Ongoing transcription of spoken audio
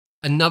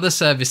Another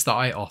service that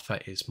I offer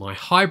is my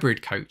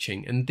hybrid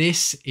coaching, and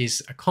this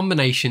is a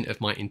combination of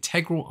my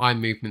integral eye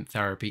movement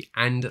therapy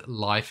and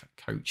life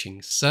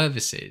coaching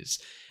services.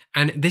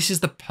 And this is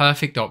the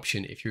perfect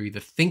option if you're either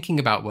thinking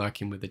about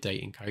working with a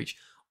dating coach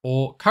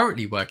or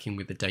currently working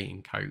with a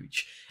dating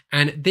coach.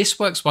 And this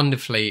works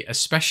wonderfully,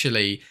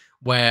 especially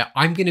where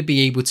I'm going to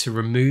be able to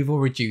remove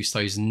or reduce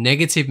those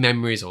negative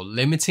memories or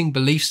limiting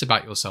beliefs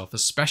about yourself,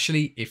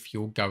 especially if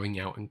you're going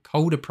out and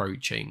cold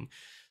approaching.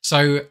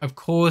 So, of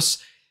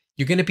course,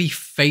 you're going to be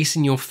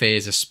facing your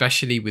fears,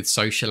 especially with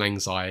social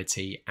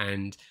anxiety.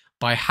 And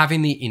by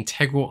having the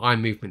integral eye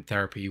movement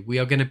therapy, we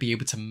are going to be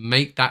able to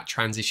make that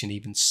transition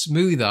even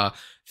smoother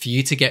for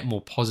you to get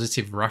more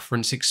positive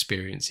reference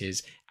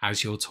experiences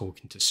as you're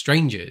talking to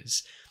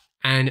strangers.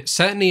 And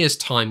certainly as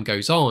time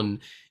goes on,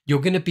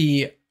 you're going to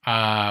be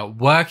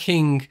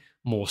working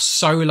more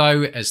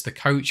solo as the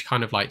coach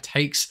kind of like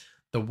takes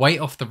the weight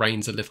off the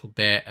reins a little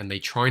bit, and they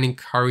try and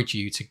encourage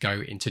you to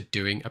go into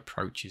doing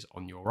approaches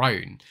on your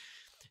own.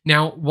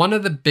 Now, one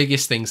of the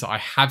biggest things that I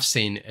have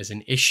seen as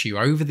an issue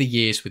over the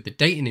years with the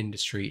dating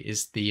industry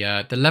is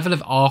the level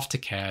of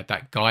aftercare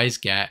that guys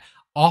get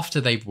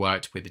after they've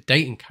worked with a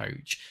dating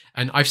coach.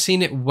 And I've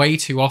seen it way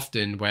too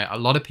often where a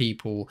lot of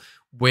people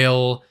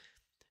will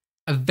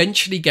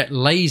eventually get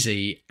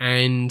lazy,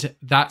 and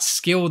that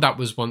skill that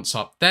was once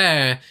up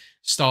there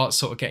starts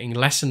sort of getting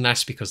less and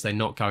less because they're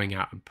not going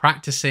out and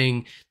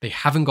practicing. They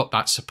haven't got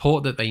that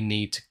support that they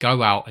need to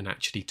go out and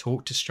actually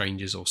talk to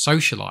strangers or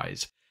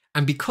socialize.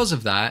 And because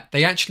of that,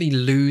 they actually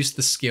lose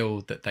the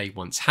skill that they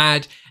once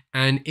had.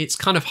 And it's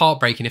kind of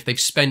heartbreaking if they've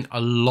spent a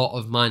lot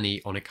of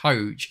money on a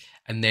coach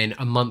and then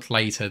a month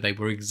later they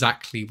were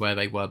exactly where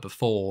they were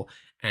before,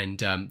 and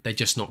they're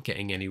just not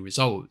getting any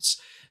results.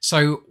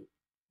 So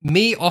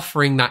me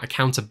offering that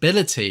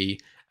accountability,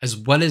 as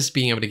well as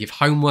being able to give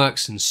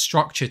homeworks and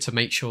structure to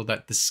make sure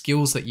that the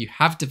skills that you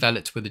have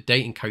developed with a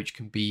dating coach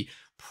can be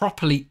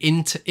properly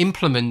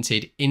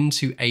implemented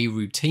into a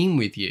routine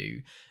with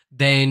you,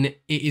 then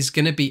it is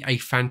going to be a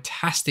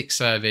fantastic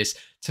service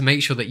to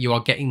make sure that you are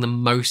getting the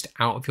most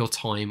out of your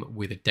time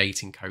with a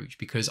dating coach,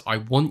 because I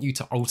want you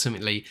to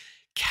ultimately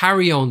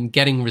carry on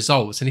getting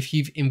results. And if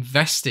you've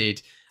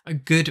invested a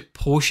good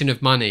portion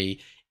of money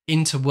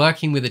into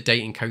working with a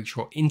dating coach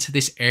or into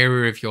this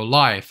area of your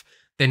life,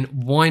 then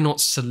why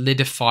not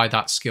solidify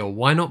that skill?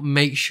 Why not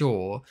make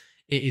sure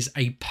it is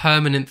a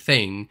permanent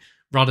thing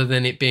rather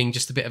than it being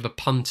just a bit of a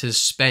punter's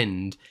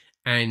spend,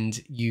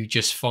 and you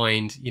just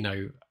find,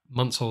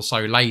 months or so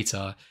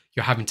later,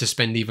 you're having to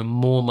spend even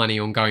more money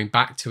on going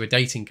back to a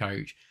dating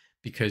coach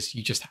because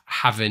you just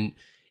haven't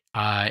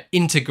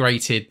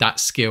integrated that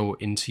skill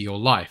into your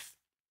life.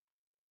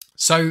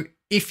 So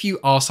if you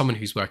are someone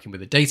who's working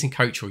with a dating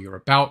coach or you're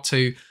about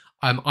to,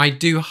 I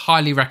do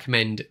highly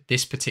recommend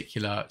this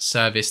particular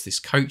service, this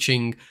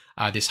coaching,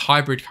 this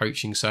hybrid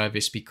coaching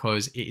service,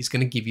 because it is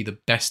going to give you the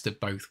best of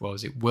both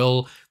worlds. It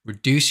will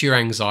reduce your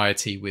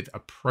anxiety with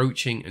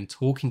approaching and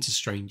talking to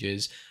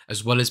strangers,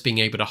 as well as being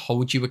able to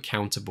hold you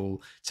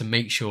accountable to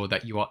make sure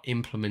that you are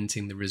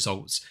implementing the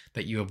results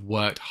that you have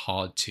worked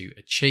hard to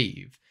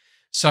achieve.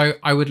 So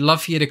I would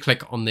love for you to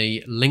click on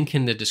the link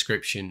in the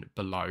description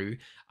below.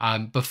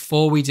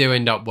 Before we do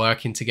end up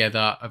working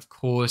together, of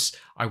course,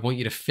 I want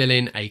you to fill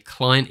in a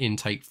client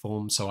intake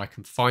form so I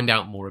can find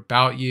out more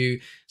about you,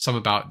 some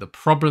about the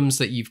problems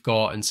that you've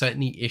got, and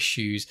certainly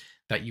issues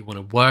that you want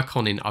to work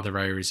on in other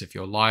areas of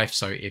your life.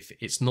 So if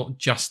it's not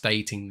just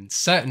dating, then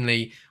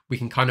certainly we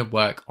can kind of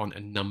work on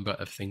a number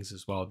of things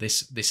as well.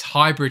 This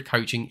hybrid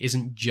coaching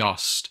isn't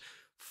just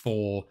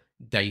for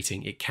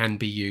dating. It can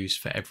be used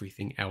for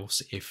everything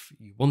else if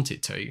you want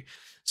it to.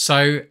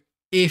 So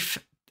if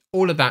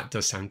all of that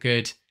does sound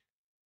good,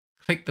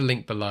 click the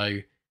link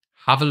below,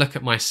 have a look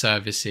at my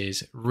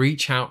services,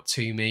 reach out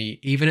to me,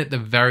 even at the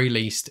very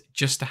least,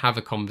 just to have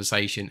a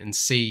conversation and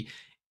see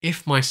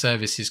if my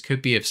services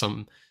could be of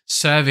some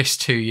service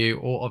to you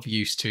or of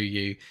use to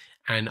you.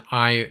 And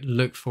I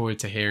look forward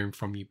to hearing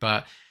from you.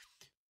 But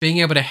being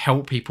able to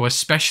help people,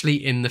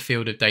 especially in the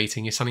field of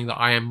dating, is something that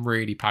I am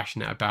really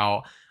passionate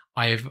about.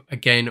 I've,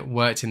 again,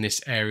 worked in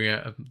this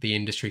area of the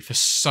industry for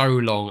so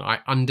long. I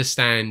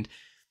understand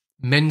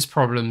men's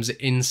problems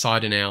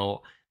inside and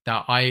out,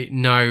 that I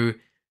know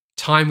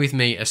time with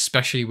me,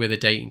 especially with a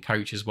dating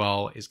coach as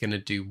well, is going to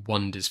do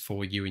wonders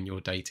for you in your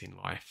dating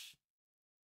life.